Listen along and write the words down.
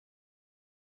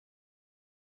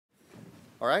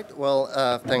All right. Well,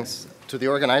 thanks to the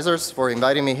organizers for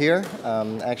inviting me here,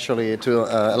 actually to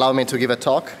allow me to give a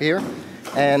talk here.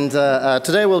 And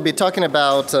today we'll be talking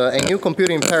about a new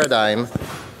computing paradigm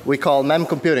we call MEM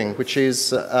computing, which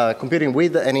is computing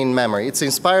with and in memory. It's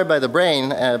inspired by the brain,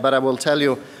 but I will tell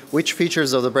you which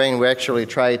features of the brain we actually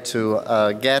try to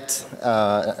get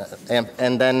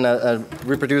and then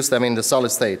reproduce them in the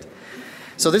solid state.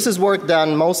 So this is work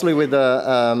done mostly with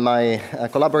my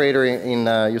collaborator in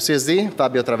UCSD,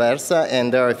 Fabio Traversa,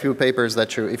 and there are a few papers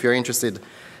that if you're interested,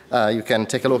 you can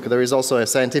take a look. There is also a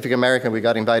Scientific American we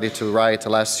got invited to write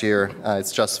last year.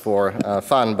 It's just for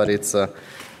fun, but it's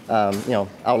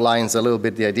outlines a little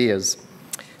bit the ideas.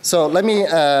 So let me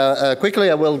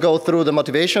quickly, I will go through the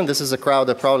motivation. This is a crowd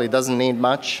that probably doesn't need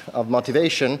much of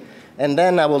motivation. And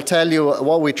then I will tell you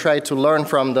what we try to learn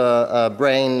from the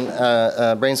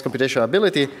brain's computational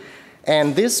ability.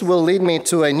 And this will lead me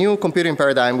to a new computing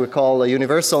paradigm we call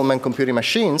universal MEM computing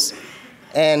machines.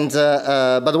 And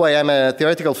by the way, I'm a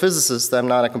theoretical physicist. I'm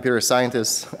not a computer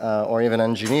scientist or even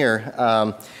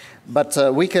engineer. But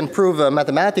we can prove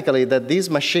mathematically that these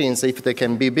machines, if they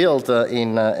can be built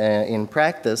in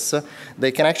practice,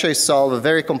 they can actually solve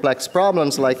very complex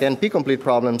problems like NP-complete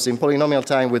problems in polynomial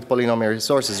time with polynomial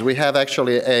resources. We have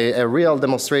actually a real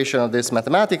demonstration of this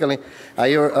mathematically.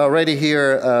 I already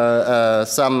hear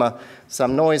some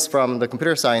noise from the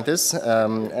computer scientists.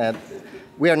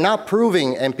 We are not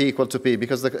proving NP equal to P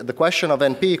because the question of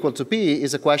NP equal to P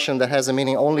is a question that has a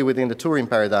meaning only within the Turing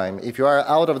paradigm. If you are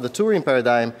out of the Turing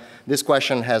paradigm, this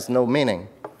question has no meaning.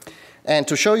 And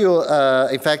to show you,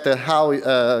 in fact, how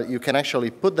you can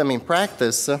actually put them in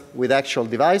practice with actual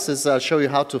devices, I'll show you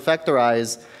how to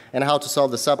factorize and how to solve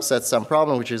the subset sum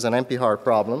problem, which is an NP-hard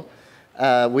problem,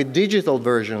 with digital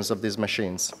versions of these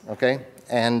machines, okay?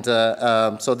 And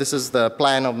so this is the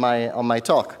plan of my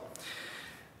talk.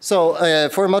 So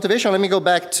for motivation, let me go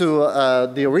back to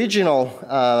the original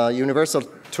universal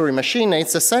Turing machine.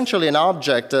 It's essentially an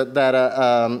object that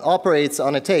operates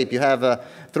on a tape. You have,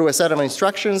 through a set of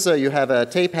instructions, you have a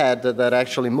tape head that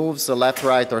actually moves left,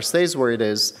 right, or stays where it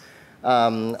is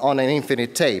on an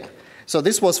infinite tape. So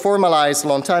this was formalized a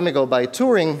long time ago by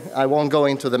Turing. I won't go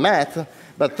into the math.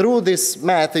 But through this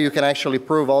math, you can actually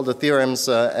prove all the theorems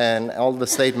and all the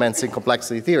statements in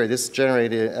complexity theory. This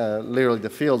generated literally the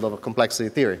field of complexity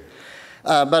theory.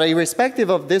 But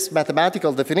irrespective of this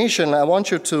mathematical definition, I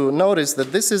want you to notice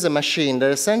that this is a machine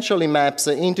that essentially maps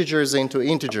integers into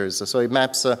integers. So it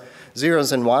maps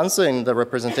zeros and ones in the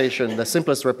representation, the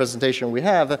simplest representation we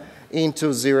have,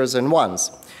 into zeros and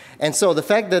ones. And so the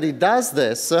fact that it does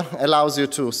this allows you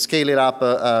to scale it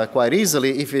up quite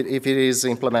easily if it is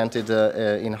implemented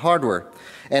in hardware.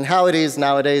 And how it is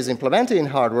nowadays implemented in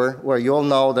hardware, where you all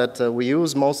know that we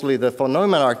use mostly the von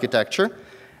Neumann architecture.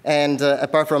 And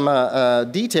apart from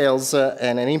details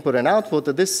and an input and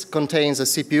output, this contains a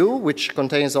CPU, which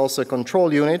contains also a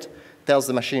control unit, tells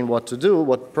the machine what to do,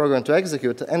 what program to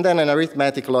execute, and then an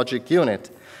arithmetic logic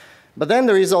unit. But then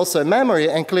there is also a memory,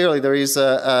 and clearly there is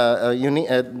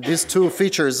these two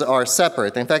features are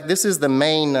separate. In fact, this is the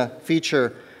main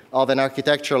feature of an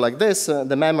architecture like this.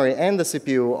 The memory and the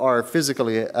CPU are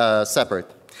physically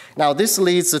separate. Now, this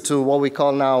leads to what we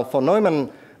call now von Neumann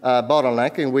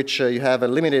bottleneck, in which you have a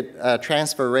limited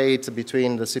transfer rate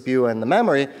between the CPU and the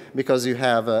memory because you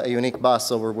have a unique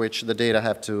bus over which the data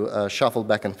have to shuffle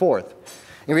back and forth.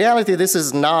 In reality, this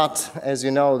is not, as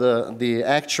you know, the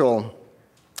actual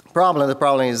problem. The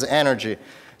problem is energy.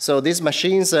 So these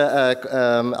machines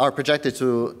are projected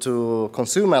to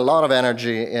consume a lot of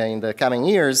energy in the coming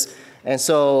years. And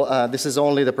so this is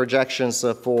only the projections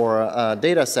for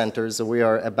data centers. We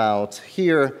are about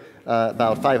here,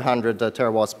 about 500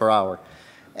 terawatts per hour.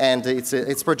 And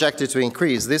it's projected to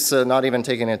increase. This not even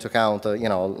taking into account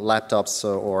laptops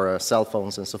or cell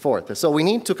phones and so forth. So we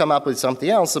need to come up with something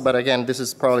else. But again, this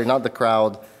is probably not the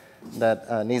crowd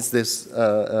that needs this,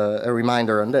 a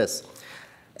reminder on this.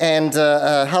 And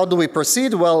how do we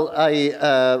proceed? Well,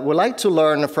 I would like to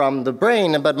learn from the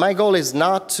brain, but my goal is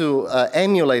not to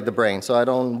emulate the brain. So I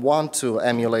don't want to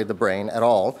emulate the brain at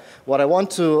all. What I want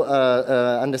to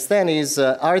understand is,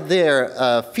 are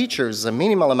there features, a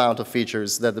minimal amount of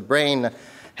features that the brain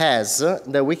has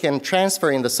that we can transfer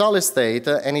in the solid state?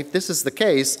 And if this is the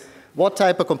case, what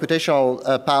type of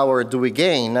computational power do we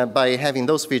gain by having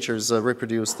those features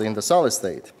reproduced in the solid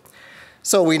state?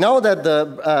 So we know that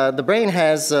the brain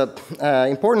has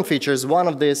important features. One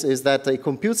of these is that it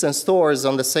computes and stores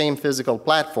on the same physical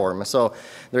platform. So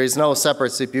there is no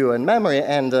separate CPU and memory,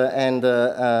 and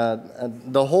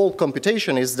the whole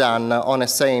computation is done on a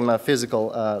same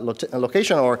physical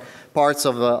location or parts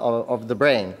of the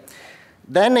brain.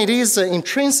 then it is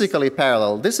intrinsically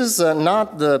parallel. This is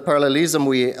not the parallelism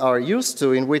we are used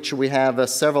to, in which we have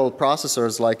several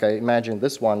processors, like I imagine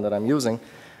this one that I'm using,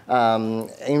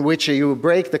 in which you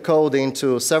break the code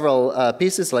into several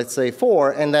pieces, let's say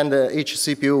 4, and then each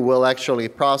CPU will actually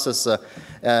process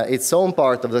its own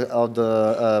part of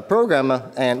the program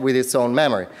and with its own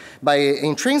memory. By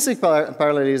intrinsic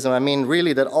parallelism, I mean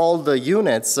really that all the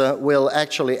units will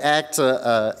actually act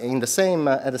at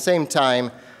the same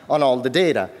time on all the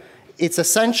data. It's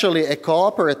essentially a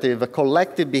cooperative, a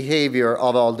collective behavior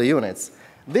of all the units.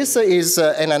 This is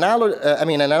an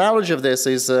analogy of this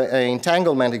is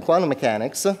entanglement in quantum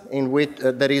mechanics, in which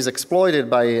that is exploited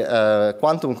by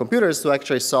quantum computers to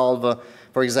actually solve,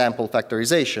 for example,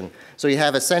 factorization. So you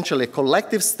have essentially a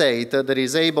collective state that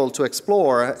is able to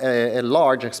explore a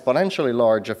large, exponentially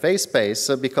large phase space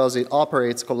because it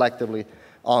operates collectively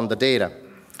on the data.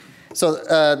 So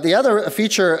the other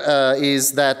feature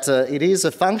is that it is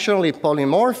functionally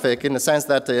polymorphic in the sense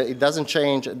that it doesn't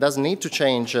need to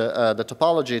change the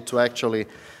topology to actually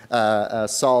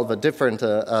solve different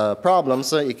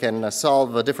problems. It can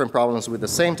solve different problems with the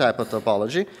same type of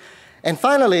topology. And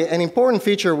finally, an important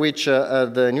feature which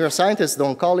the neuroscientists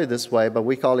don't call it this way, but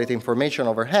we call it information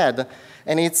overhead,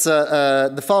 and it's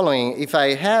the following. If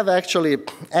I have actually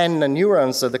n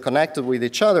neurons that connect with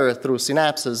each other through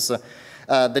synapses,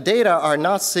 the data are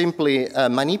not simply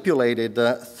manipulated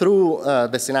through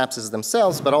the synapses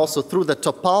themselves, but also through the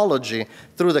topology,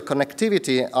 through the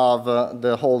connectivity of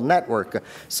the whole network.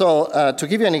 So to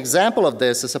give you an example of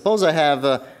this, suppose I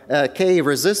have K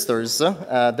resistors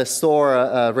that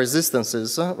store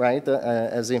resistances, right,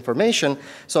 as information.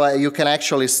 So you can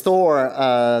actually store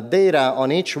data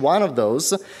on each one of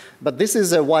those. But this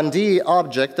is a 1D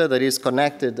object that is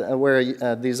connected,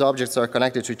 where these objects are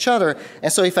connected to each other.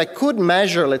 And so if I could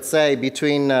measure, let's say,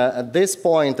 between this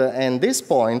point and this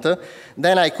point,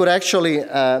 then I could actually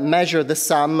measure the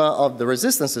sum of the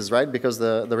resistances, right? Because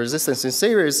the resistance in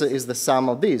series is the sum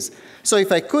of these. So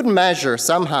if I could measure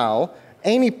somehow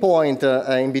any point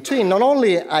in between, not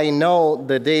only I know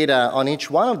the data on each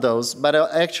one of those, but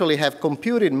I actually have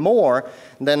computed more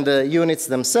than the units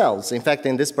themselves. In fact,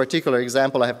 in this particular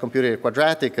example, I have computed a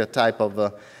quadratic type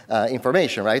of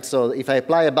information, right? So if I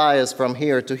apply a bias from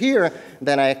here to here,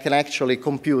 then I can actually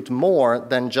compute more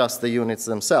than just the units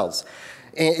themselves.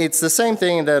 It's the same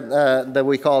thing that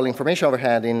we call information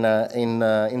overhead in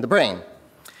the brain.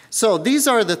 So these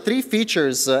are the 3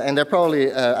 features, and there are probably,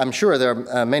 I'm sure there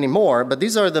are many more, but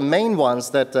these are the main ones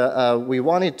that we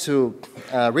wanted to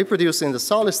reproduce in the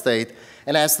solid state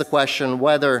and ask the question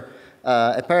whether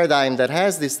a paradigm that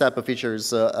has these type of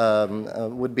features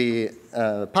would be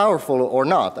powerful or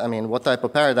not. I mean, what type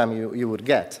of paradigm you would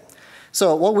get.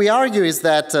 So what we argue is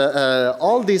that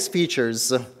all these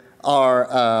features are,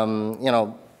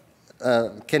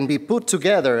 can be put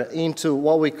together into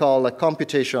what we call a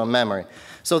computational memory.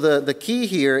 So the key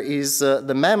here is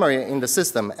the memory in the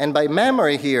system. And by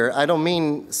memory here, I don't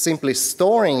mean simply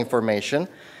storing information,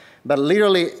 but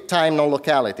literally time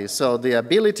non-locality. So the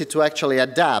ability to actually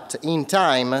adapt in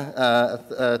time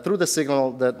through the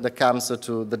signal that comes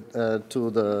to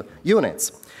the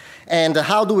units. And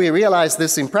how do we realize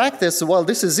this in practice? Well,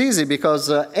 this is easy because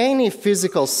any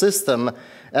physical system,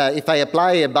 if I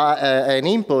apply an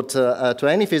input to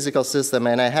any physical system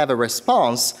and I have a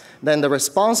response, then the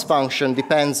response function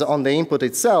depends on the input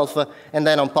itself and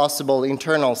then on possible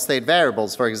internal state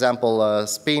variables, for example,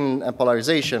 spin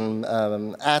polarization,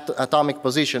 atomic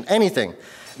position, anything.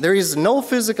 There is no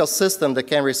physical system that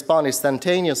can respond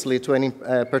instantaneously to any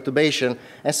perturbation,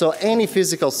 and so any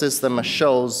physical system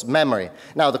shows memory.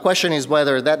 Now, the question is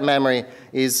whether that memory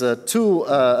is too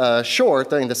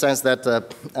short, in the sense that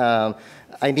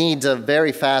I need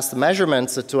very fast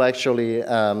measurements to actually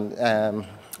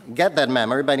get that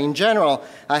memory, but in general,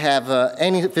 I have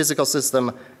any physical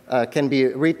system can be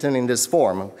written in this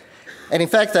form. And in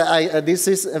fact, these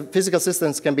physical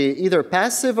systems can be either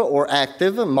passive or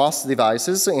active MOS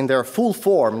devices in their full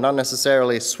form, not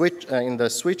necessarily in the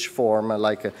switch form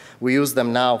like we use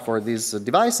them now for these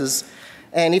devices.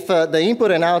 And if the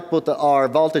input and output are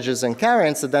voltages and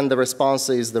currents, then the response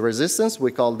is the resistance.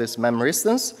 We call this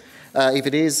memristor. If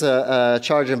it is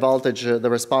charge and voltage, the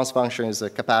response function is a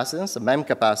capacitance, a mem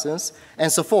capacitance, and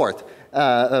so forth.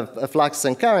 A flux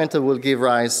and current will give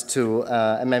rise to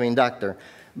a mem inductor.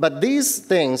 But these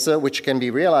things, which can be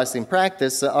realized in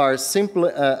practice, are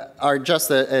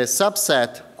just a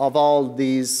subset of all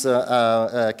these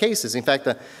cases. In fact,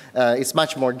 it's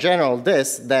much more general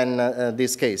than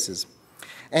these cases.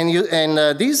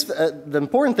 The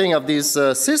important thing of these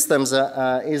systems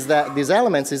is that these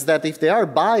elements is that if they are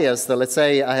biased, let's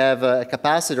say I have a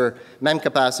capacitor, MEM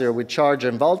capacitor with charge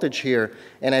and voltage here,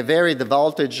 and I vary the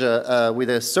voltage with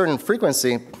a certain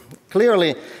frequency,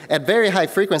 clearly at very high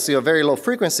frequency or very low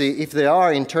frequency, if there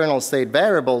are internal state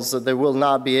variables, they will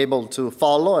not be able to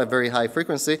follow a very high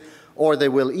frequency, or they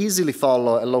will easily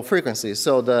follow a low frequency.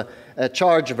 So the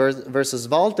charge versus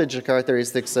voltage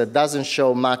characteristics doesn't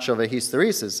show much of a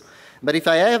hysteresis. But if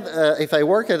I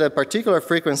work at a particular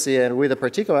frequency and with a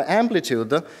particular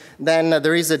amplitude, then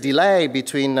there is a delay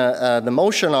between the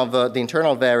motion of the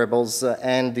internal variables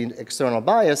and the external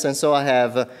bias, and so I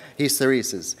have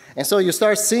hysteresis. And so you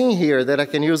start seeing here that I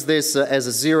can use this as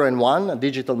a 0 and 1, a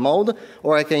digital mode,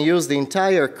 or I can use the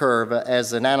entire curve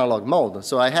as an analog mode.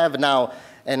 So I have now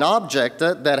an object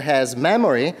that has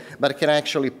memory, but can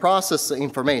actually process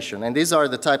information. And these are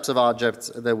the types of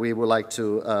objects that we would like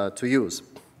to use.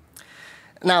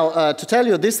 Now, to tell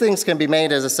you, these things can be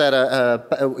made, as I said,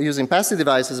 using passive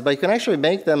devices, but you can actually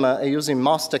make them using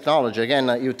MOS technology.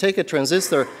 Again, you take a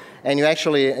transistor and you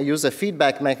actually use a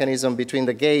feedback mechanism between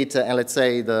the gate and, let's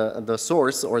say, the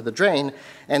source or the drain,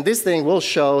 and this thing will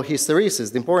show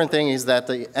hysteresis. The important thing is that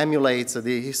it emulates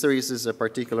the hysteresis at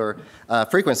particular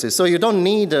frequencies. So you don't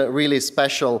need really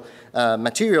special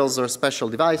materials or special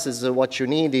devices. What you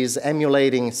need is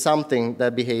emulating something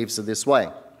that behaves this way.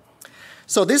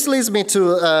 So this leads me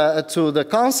to the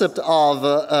concept of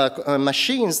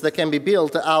machines that can be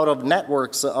built out of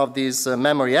networks of these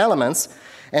memory elements.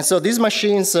 And so these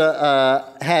machines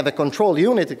have a control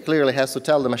unit. It clearly has to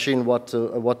tell the machine what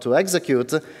to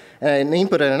execute, an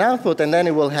input and an output, and then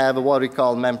it will have what we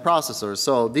call MEM processors.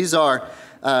 So these are,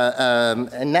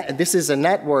 this is a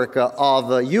network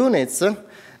of units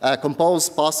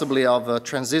composed possibly of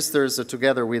transistors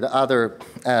together with other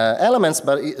elements,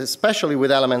 but especially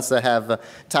with elements that have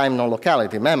time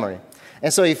non-locality, memory.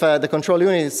 And so if the control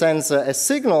unit sends a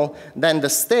signal, then the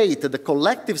state, the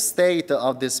collective state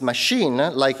of this machine,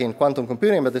 like in quantum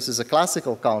computing, but this is a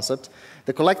classical concept,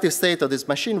 the collective state of this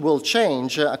machine will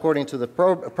change according to the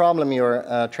problem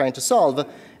you're trying to solve,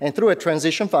 and through a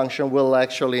transition function will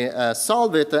actually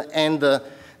solve it, and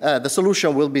the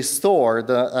solution will be stored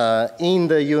in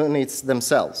the units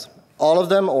themselves, all of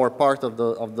them or part of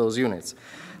those units.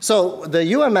 So the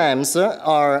UMMs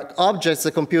are objects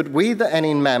that compute with and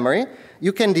in memory.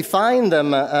 You can define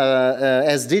them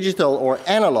as digital or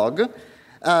analog,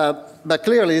 but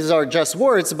clearly these are just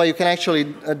words, but you can actually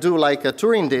do like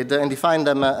Turing did and define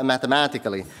them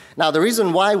mathematically. Now the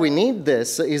reason why we need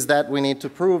this is that we need to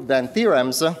prove then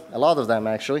theorems, a lot of them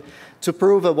actually, to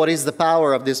prove what is the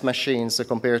power of these machines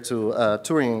compared to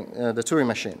the Turing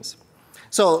machines.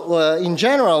 So in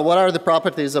general, what are the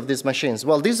properties of these machines?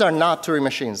 Well, these are not Turing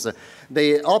machines.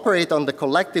 They operate on the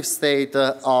collective state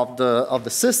of the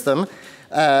system,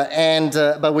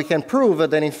 but we can prove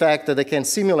that in fact they can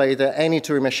simulate any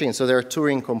Turing machine, so they're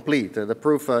Turing complete. The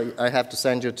proof I have to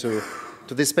send you to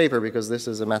this paper because this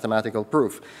is a mathematical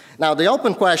proof. Now the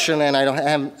open question, and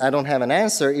I don't have an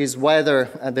answer, is whether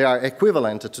they are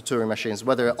equivalent to Turing machines,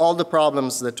 whether all the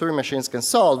problems that Turing machines can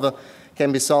solve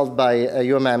can be solved by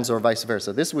UMMs or vice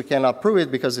versa. This we cannot prove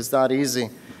it because it's not easy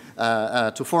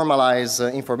to formalize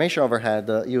information overhead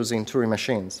using Turing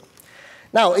machines.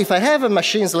 Now, if I have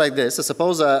machines like this,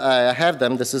 suppose I have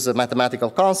them, this is a mathematical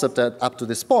concept up to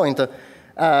this point.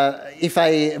 If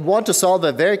I want to solve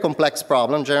a very complex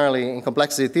problem, generally in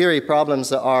complexity theory,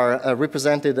 problems are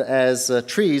represented as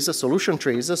trees, solution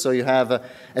trees. So you have a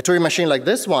Turing machine like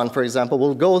this one, for example,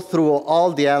 will go through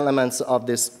all the elements of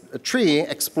this tree,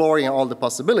 exploring all the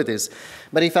possibilities.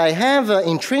 But if I have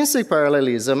intrinsic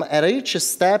parallelism, at each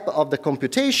step of the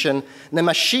computation, the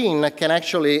machine can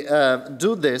actually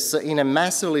do this in a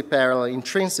massively parallel,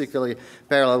 intrinsically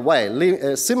parallel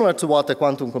way, similar to what a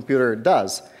quantum computer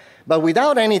does. But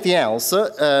without anything else,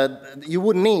 you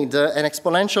would need an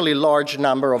exponentially large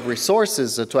number of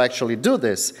resources to actually do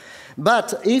this.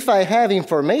 But if I have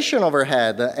information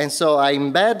overhead, and so I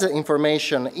embed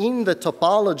information in the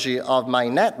topology of my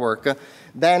network,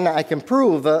 then I can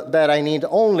prove that I need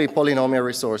only polynomial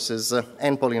resources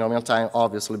and polynomial time,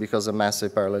 obviously, because of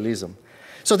massive parallelism.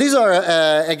 So these are,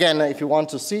 again, if you want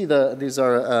to see, these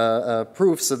are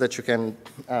proofs that you can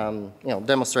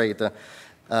demonstrate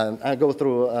go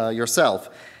through yourself.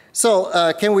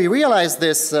 So can we realize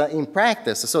this in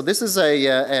practice? So this is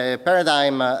a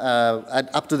paradigm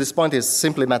up to this point is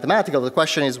simply mathematical. The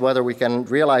question is whether we can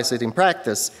realize it in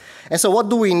practice. And so what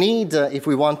do we need if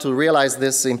we want to realize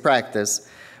this in practice?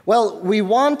 Well,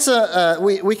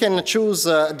 we can choose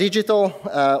digital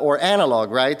or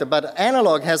analog, right? But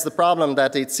analog has the problem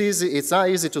that it's not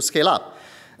easy to scale up.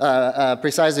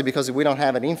 precisely because we don't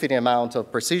have an infinite amount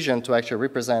of precision to actually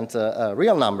represent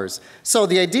real numbers. So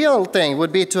the ideal thing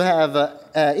would be to have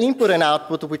input and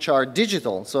output which are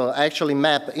digital, so actually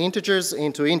map integers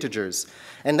into integers,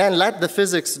 and then let the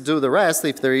physics do the rest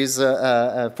if there is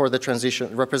for the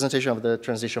transition representation of the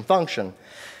transition function.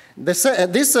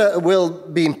 This will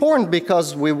be important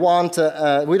because we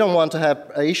don't want to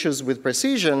have issues with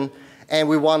precision, and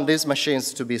we want these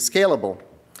machines to be scalable.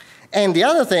 And the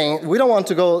other thing, we don't want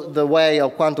to go the way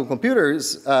of quantum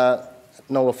computers,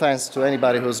 no offense to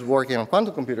anybody who's working on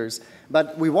quantum computers,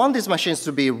 but we want these machines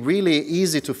to be really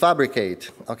easy to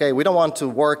fabricate, okay? We don't want to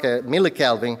work at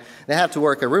millikelvin. They have to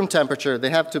work at room temperature. They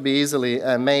have to be easily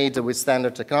made with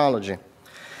standard technology.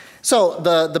 So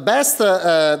the best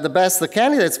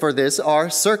candidates for this are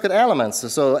circuit elements.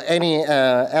 So any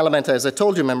element, as I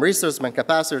told you, memristors,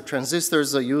 capacitor,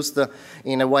 transistors are used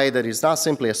in a way that is not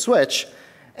simply a switch.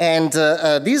 And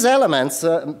these elements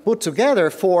put together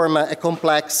form a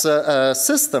complex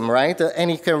system, right? And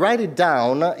you can write it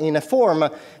down in a form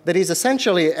that is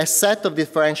essentially a set of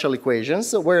differential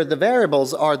equations where the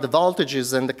variables are the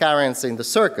voltages and the currents in the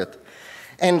circuit.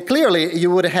 And clearly, you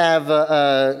would have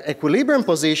equilibrium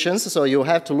positions, so you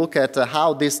have to look at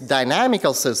how this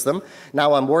dynamical system,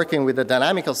 now I'm working with a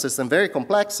dynamical system, very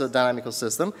complex dynamical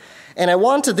system, and I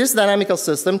want this dynamical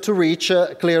system to reach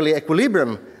clearly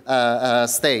equilibrium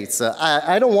states.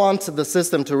 I don't want the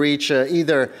system to reach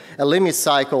either a limit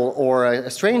cycle or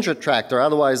a strange attractor,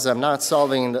 otherwise I'm not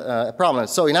solving a problem.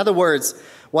 So in other words,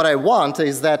 what I want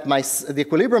is that the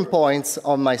equilibrium points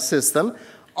of my system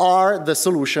are the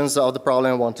solutions of the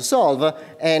problem I want to solve.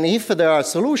 And if there are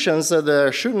solutions,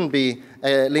 there shouldn't be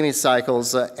limit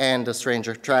cycles and strange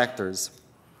attractors.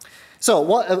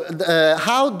 So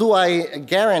how do I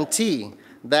guarantee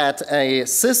that a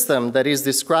system that is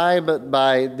described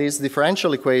by these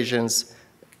differential equations,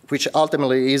 which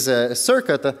ultimately is a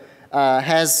circuit,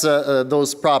 has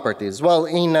those properties? Well,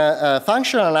 in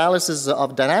functional analysis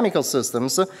of dynamical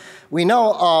systems, we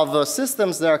know of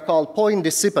systems that are called point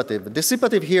dissipative.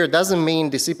 Dissipative here doesn't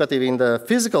mean dissipative in the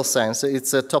physical sense,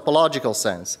 it's a topological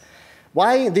sense.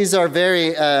 Why these are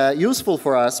very useful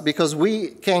for us? Because we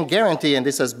can guarantee, and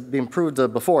this has been proved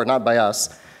before, not by us,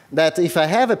 that if I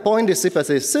have a point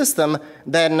dissipative system,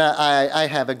 then I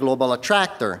have a global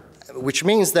attractor, which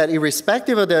means that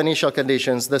irrespective of the initial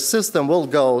conditions, the system will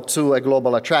go to a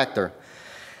global attractor.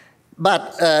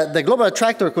 But the global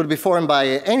attractor could be formed by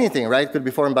anything, right? It could be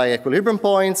formed by equilibrium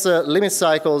points, limit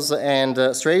cycles,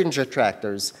 and strange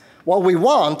attractors. What we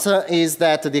want is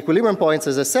that the equilibrium points,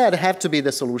 as I said, have to be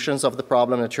the solutions of the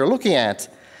problem that you're looking at.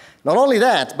 Not only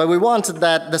that, but we want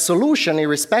that the solution,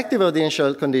 irrespective of the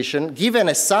initial condition, given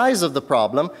a size of the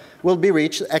problem, will be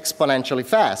reached exponentially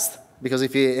fast. Because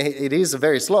if it is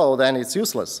very slow, then it's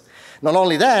useless. Not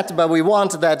only that, but we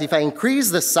want that if I increase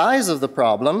the size of the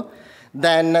problem,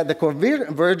 then the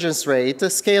convergence rate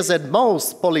scales at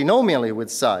most polynomially with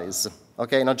size.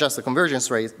 Okay, not just the convergence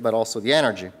rate, but also the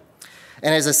energy.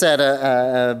 And as I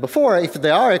said before, if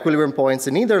there are equilibrium points,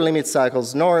 neither limit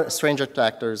cycles nor strange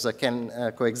attractors can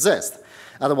coexist.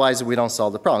 Otherwise, we don't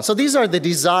solve the problem. So these are the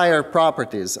desired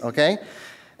properties, okay?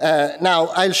 Now,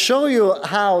 I'll show you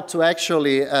how to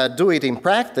actually do it in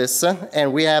practice,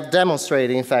 and we have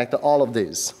demonstrated, in fact, all of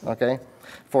these, okay,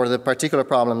 for the particular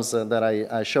problems that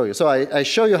I show you. So I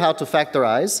show you how to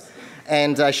factorize,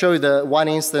 and I show you the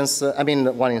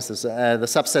the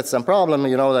subset sum problem.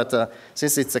 You know that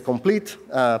since it's a complete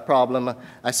problem,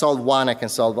 I solved one, I can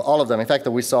solve all of them. In fact,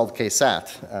 we solved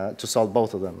KSAT to solve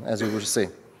both of them, as you will see.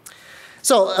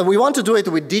 So we want to do it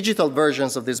with digital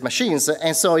versions of these machines.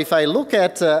 And so if I look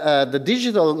at the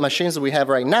digital machines we have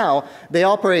right now, they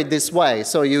operate this way.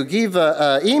 So you give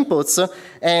inputs,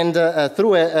 and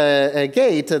through a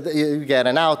gate, you get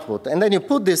an output. And then you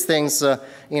put these things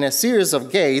in a series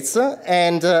of gates,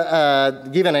 and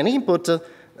given an input,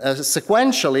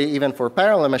 sequentially, even for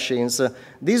parallel machines,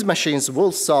 these machines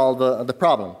will solve the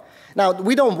problem. Now,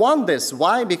 we don't want this.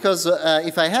 Why? Because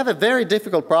if I have a very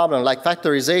difficult problem like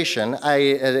factorization,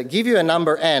 I give you a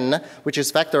number n, which is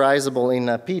factorizable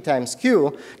in p times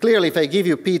q. Clearly, if I give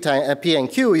you p and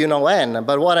q, you know n.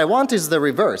 But what I want is the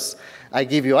reverse. I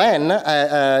give you n,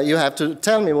 you have to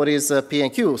tell me what is p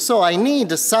and q. So I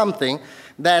need something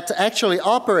that actually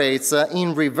operates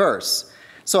in reverse.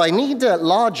 So I need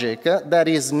logic that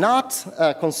is not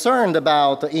concerned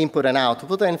about input and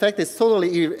output. In fact, it's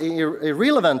totally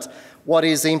irrelevant what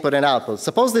is input and output.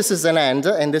 Suppose this is an AND,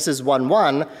 and this is 1,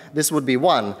 1, this would be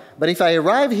 1. But if I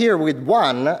arrive here with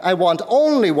 1, I want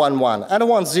only 1, 1. I don't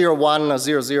want 0, 1,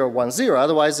 0, 0, 1, 0,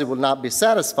 otherwise it will not be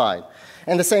satisfied.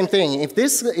 And the same thing, if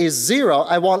this is 0,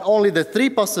 I want only the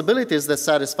 3 possibilities that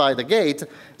satisfy the gate,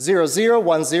 0, 0,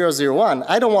 1, 0, 0, 1.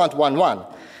 I don't want 1, 1.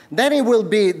 Then it will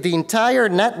be the entire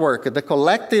network, the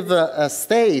collective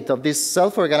state of these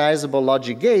self-organizable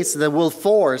logic gates that will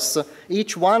force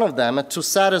each one of them to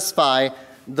satisfy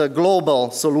the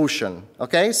global solution.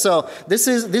 Okay, so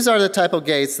these are the type of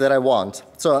gates that I want.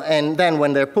 So, and then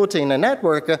when they're put in a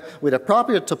network with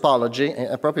appropriate topology,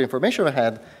 appropriate information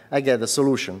ahead, I get the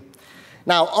solution.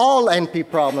 Now, all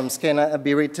NP problems can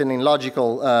be written in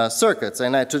logical circuits.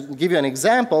 And to give you an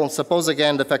example, suppose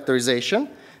again the factorization.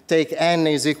 Take n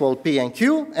is equal p and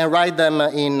q and write them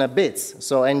in bits.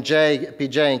 So nj,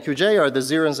 pj, and qj are the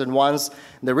zeros and ones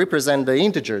that represent the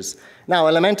integers. Now,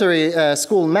 elementary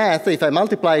school math, if I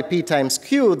multiply p times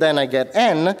q, then I get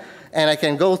n, and I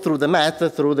can go through the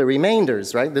math through the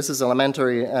remainders, right? This is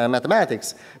elementary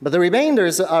mathematics. But the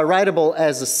remainders are writable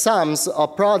as sums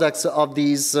of products of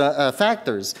these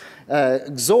factors,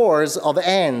 XORs of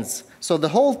n's. So the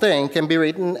whole thing can be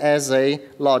written as a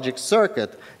logic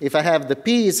circuit. If I have the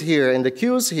p's here and the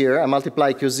q's here, I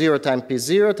multiply q0 times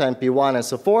p0 times p1 and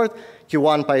so forth,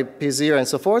 q1 by p0 and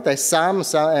so forth, I sum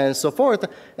and so forth,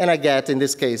 and I get, in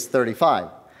this case, 35.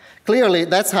 Clearly,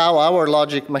 that's how our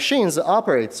logic machines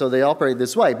operate, so they operate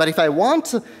this way. But if I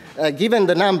want, given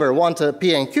the number, want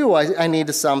p and q, I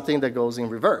need something that goes in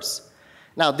reverse.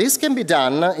 Now, this can be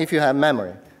done if you have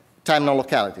memory. Time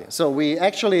non-locality. So we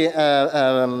actually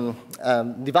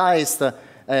devised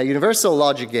universal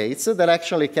logic gates that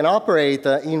actually can operate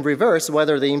in reverse,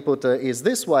 whether the input is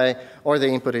this way or the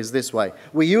input is this way.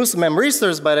 We use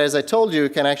memristors, but as I told you, you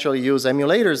can actually use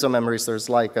emulators of memristors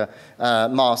like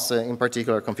MOS in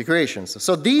particular configurations.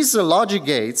 So these logic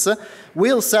gates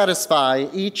will satisfy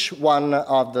each one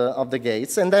of the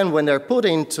gates, and then when they're put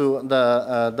into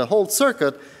the whole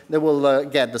circuit, they will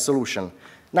get the solution.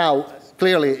 Now,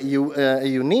 clearly,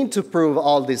 you need to prove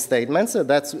all these statements.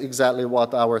 That's exactly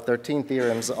what our 13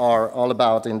 theorems are all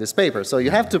about in this paper. So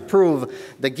you have to prove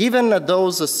that given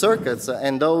those circuits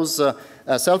and those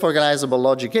self-organizable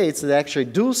logic gates, they actually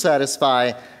do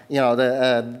satisfy,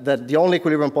 that the only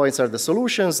equilibrium points are the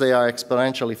solutions. They are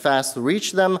exponentially fast to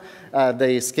reach them.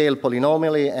 They scale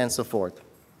polynomially, and so forth.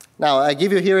 Now, I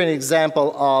give you here an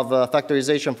example of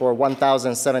factorization for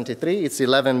 1073. It's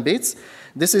 11 bits.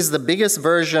 This is the biggest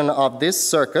version of this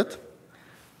circuit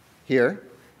here.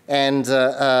 And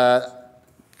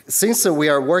since we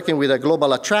are working with a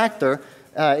global attractor,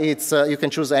 you can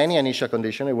choose any initial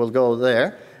condition. It will go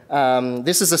there.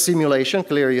 This is a simulation.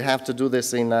 Clearly, you have to do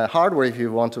this in hardware if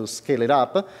you want to scale it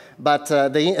up. But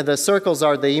the circles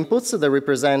are the inputs that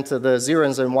represent the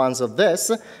zeros and ones of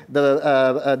this.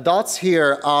 The dots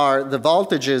here are the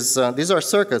voltages. These are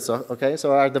circuits, okay?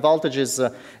 So are the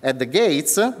voltages at the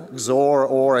gates, XOR,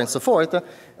 OR, and so forth.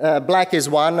 Black is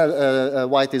 1,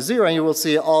 white is 0, and you will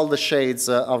see all the shades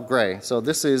of gray. So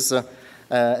this is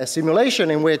a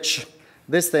simulation in which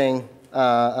this thing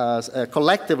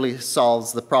collectively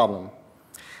solves the problem.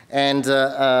 And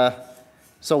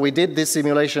so we did these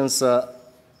simulations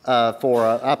for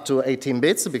up to 18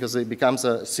 bits because it becomes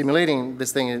simulating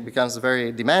this thing, it becomes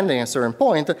very demanding at a certain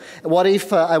point. What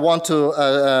if I want to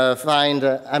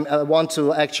I want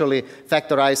to actually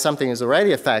factorize something is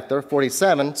already a factor,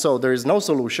 47, so there is no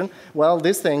solution? Well,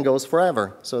 this thing goes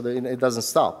forever, so it doesn't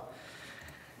stop.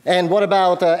 And what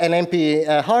about an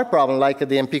NP hard problem, like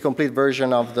the NP complete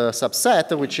version of the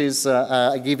subset, which is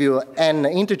I give you n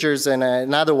integers and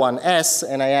another one s,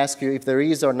 and I ask you if there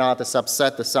is or not a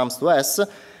subset that sums to s.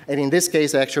 And in this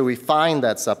case, actually, we find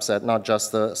that subset, not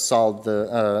just solve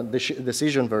the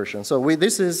decision version. So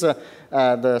this is the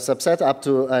subset up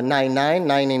to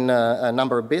 9 in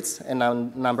number of bits and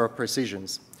number of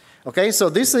precisions. Okay, so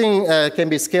this thing can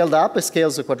be scaled up. It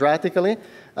scales quadratically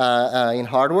in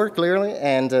hardware, clearly,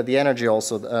 and the energy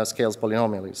also scales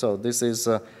polynomially. So this is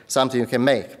something you can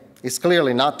make. It's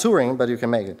clearly not Turing, but you can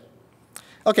make it.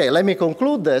 Okay, let me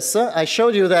conclude this. I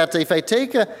showed you that if I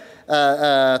take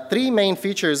 3 main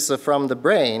features from the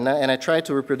brain and I try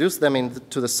to reproduce them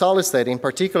into the solid state, in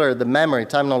particular the memory,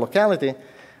 time non-locality,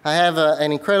 I have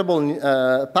an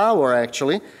incredible power,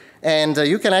 actually. And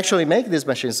you can actually make these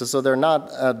machines, so they're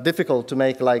not difficult to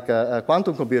make like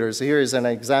quantum computers. Here is an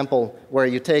example where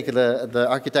you take the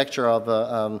architecture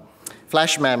of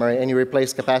flash memory and you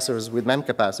replace capacitors with mem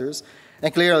capacitors.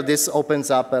 And clearly this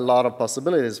opens up a lot of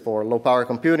possibilities for low power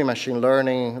computing, machine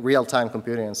learning, real-time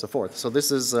computing, and so forth. So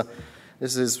this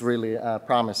is really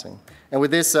promising. And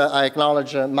with this, I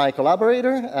acknowledge my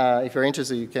collaborator. If you're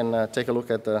interested, you can take a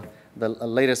look at the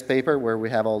latest paper where we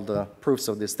have all the proofs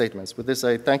of these statements. With this,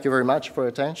 I thank you very much for your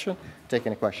attention. Take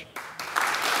any questions.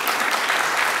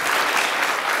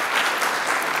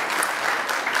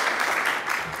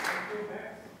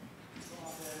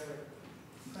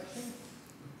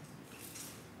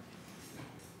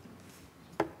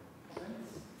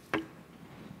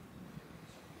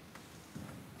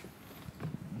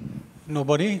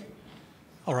 Nobody?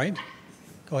 All right.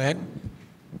 Go ahead.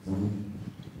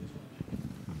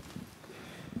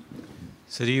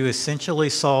 So do you essentially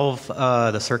solve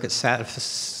the circuit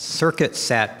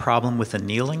sat problem with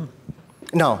annealing?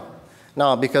 No,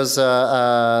 because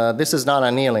this is not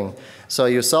annealing. So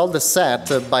you solve the set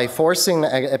by forcing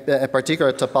a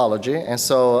particular topology, and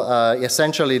so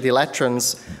essentially the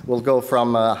electrons will go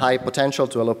from high potential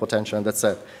to a low potential, and that's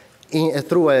it,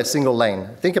 through a single lane.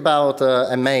 Think about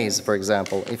a maze, for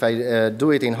example. If I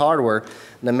do it in hardware,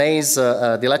 the maze,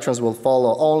 the electrons will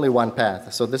follow only one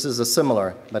path. So this is a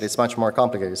similar, but it's much more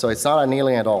complicated. So it's not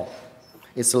annealing at all.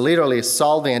 It's literally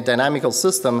solving a dynamical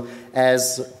system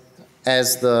as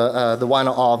the one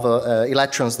of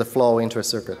electrons that flow into a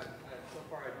circuit.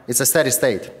 It's a steady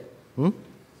state. Hmm? So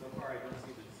far I don't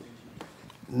see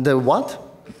the distinction. The what?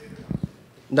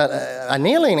 That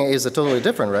annealing is totally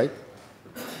different, right?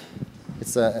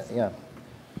 It's yeah.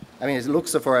 I mean, it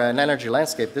looks for an energy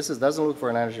landscape. This doesn't look for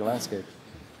an energy landscape.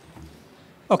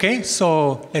 Okay,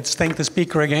 so let's thank the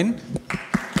speaker again.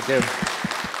 Thank you.